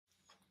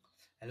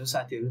hello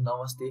साथीहरु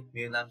नमस्ते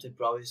मेरो नाम चाहिँ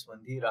प्रवेश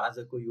भन्थे र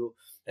आजको यो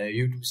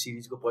युट्युब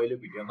सिरिजको पहिलो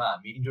भिडियोमा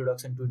हामी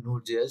इन्ट्रोडक्सन टु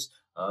नोड.js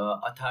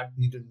अर्थात्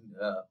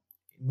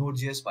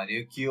नोड.js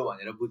भनेको के हो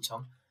भनेर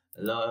बुझ्छौं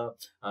ल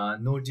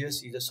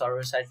Node.js is a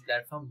server side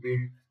platform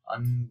build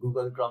on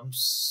Google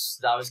crumbs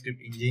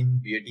JavaScript engine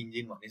भिएट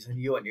engine भनेछ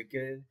नि यो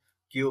भनेको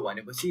के हो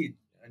भनेपछि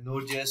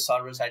नोड.js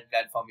सर्भर साइड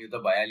प्लेटफर्म यो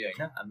त भइहाल्यो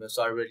हैन हाम्रो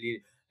सर्भरले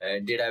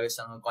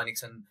डेटाबेससँग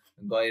कनेक्सन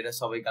गरेर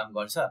सबै काम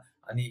गर्छ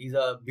अनि is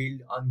a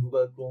build on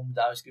Google Chrome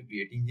JavaScript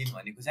भिएट engine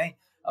भनेको चाहिँ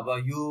अब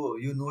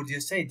यो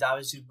नोड.js चाहिँ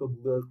जावास्क्रिप्टको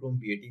गुगल क्रोम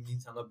भिएट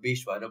इन्जिनसँग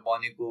बेस भएर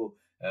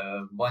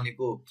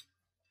बनेको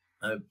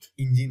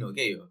इन्जिन हो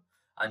के यो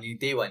अनि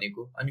त्यही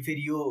भनेको अनि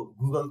फेरि यो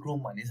गुगल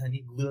क्रोम भनेछ नि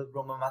गुगल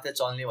क्रोममा मात्रै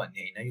चल्ने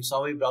भन्ने हैन यो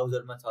सबै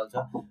ब्राउजरमा चल्छ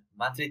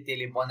मात्रै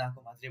त्यसले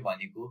बनाएको मात्रै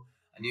भनेको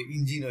अनि यो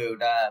इन्जिन हो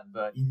एउटा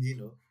इन्जिन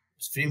हो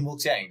फ्रेमवर्क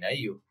चाहिँ हैन है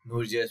यो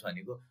नोड.js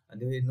भनेको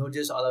अनि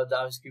Node.js allow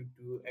JavaScript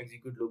to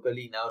execute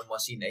locally in our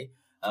machine है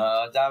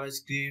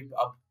जावास्क्रिप्ट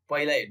अब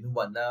पहिला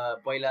हेर्नुभन्दा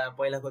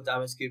पहिलाको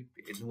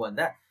जावास्क्रिप्ट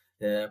हेर्नुभन्दा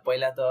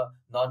पहिला त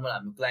नर्मल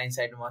हाम्रो क्लाइन्ट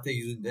साइडमा मात्रै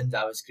युज हुन्थ्यो नि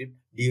जावास्क्रिप्ट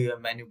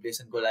डिओएम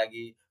म्यानिपुलेसनको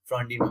लागि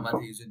फ्रन्ट एन्डमा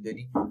मात्रै युज हुन्थ्यो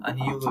नि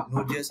अनि यो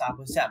नोड.js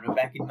आएपछि चाहिँ हाम्रो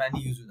ब्याक एन्डमा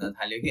नि युज हुन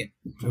थाल्यो के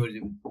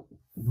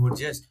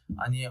नोड.js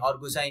अनि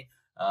अर्को चाहिँ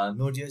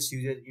Node.js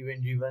user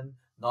event driven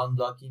non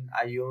blocking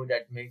IO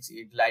that makes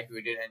it light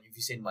weighted and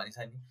इफिसिएन्ट भनेछ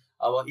नि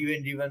अब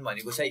इभेन्ट ड्रिभन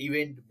भनेको चाहिँ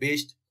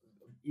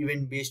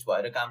इभेन्ट बेस्ड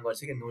भएर काम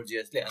गर्छ के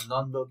नोड.jsले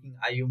नन ब्लकिङ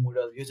आइओ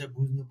मोडल यो चाहिँ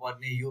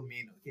बुझ्नुपर्ने यो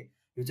मेन हो के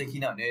यो चाहिँ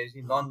किनभने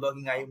नन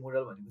ब्लकिङ आइओ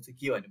मोडल भनेको चाहिँ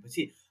के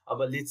भनेपछि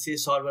अब लेट्स से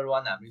सर्भर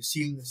 1 हाम्रो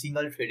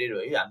सिंगल थ्रेडेड हो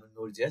है हाम्रो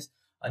नोड.js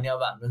अनि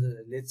अब हाम्रो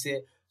लेट्स से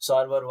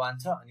सर्भर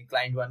 1 छ अनि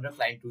क्लाइन्ट 1 र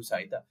क्लाइन्ट 2 छ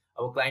है त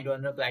अब क्लाइन्ट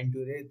 1 र क्लाइन्ट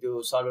 2 ले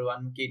त्यो सर्भर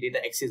 1 मा केही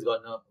डेटा एक्सेस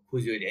गर्न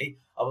खोज्यो अरे है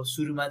अब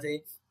सुरुमा चाहिँ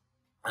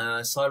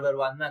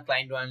सर्भर 1 मा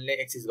क्लाइन्ट 1 ले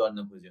एक्सेस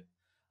गर्न खोज्यो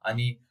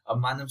अनि अब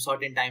मानव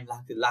सर्टेन टाइम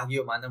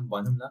लाग्यो मानव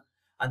भनौं न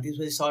अनि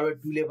त्यसपछि सर्भर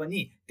 2 ले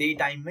पनि त्यही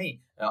टाइममै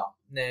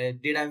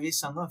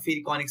डेटाबेससँग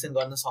फेरि कनेक्सन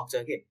गर्न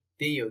सक्छ के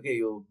त्यही हो के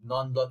यो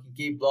नन ब्लकिङ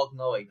केही ब्लक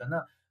नभइकन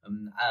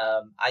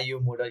IO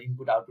model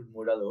input output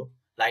model हो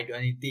लाइट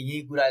अनि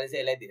यही कुराले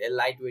चाहिँ यसलाई धेरै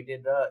लाइट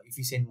वेटेड र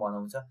इफिसिएन्ट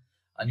बनाउँछ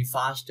अनि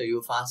फास्ट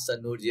छ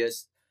नोड.js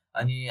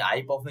अनि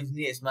हाई पर्फर्मेन्स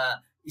नि यसमा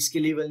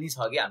स्केलेबल नि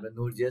छ कि हाम्रो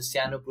नोड.js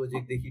सानो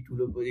प्रोजेक्टदेखि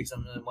ठुलो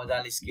प्रोजेक्टसम्म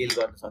मजाले स्केल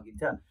गर्न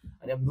सकिन्छ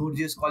अनि अब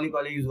नोड.js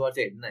कसले युज गर्छ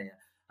हेर्नु न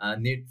यहाँ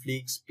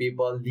नेटफ्लिक्स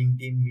पेपल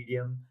लिङ्क्डइन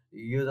मिडियम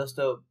यो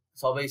जस्तो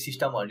सबै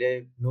सिस्टमहरुले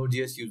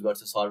नोड.js युज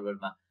गर्छ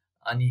सर्भरमा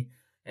अनि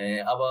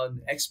अब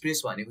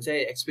एक्सप्रेस भनेको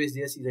चाहिँ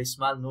एक्सप्रेस.js is a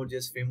small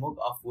Node.js framework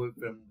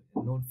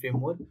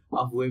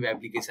of web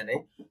application है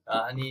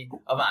अनि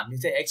अब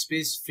हामीले चाहिँ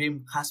एक्सप्रेस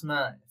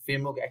खासमा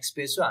फ्रेमवर्क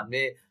एक्सप्रेस हो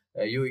हामीले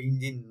यो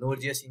इन्जिन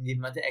नोड.js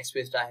इन्जिनमा चाहिँ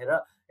एक्सप्रेस राखेर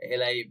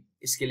यसलाई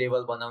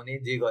स्केलेबल बनाउने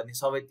जे गर्ने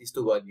सबै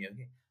त्यस्तो गर्ने हो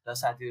कि ल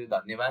साथीहरु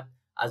धन्यवाद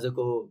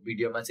आजको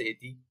भिडियोमा चाहिँ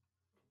यति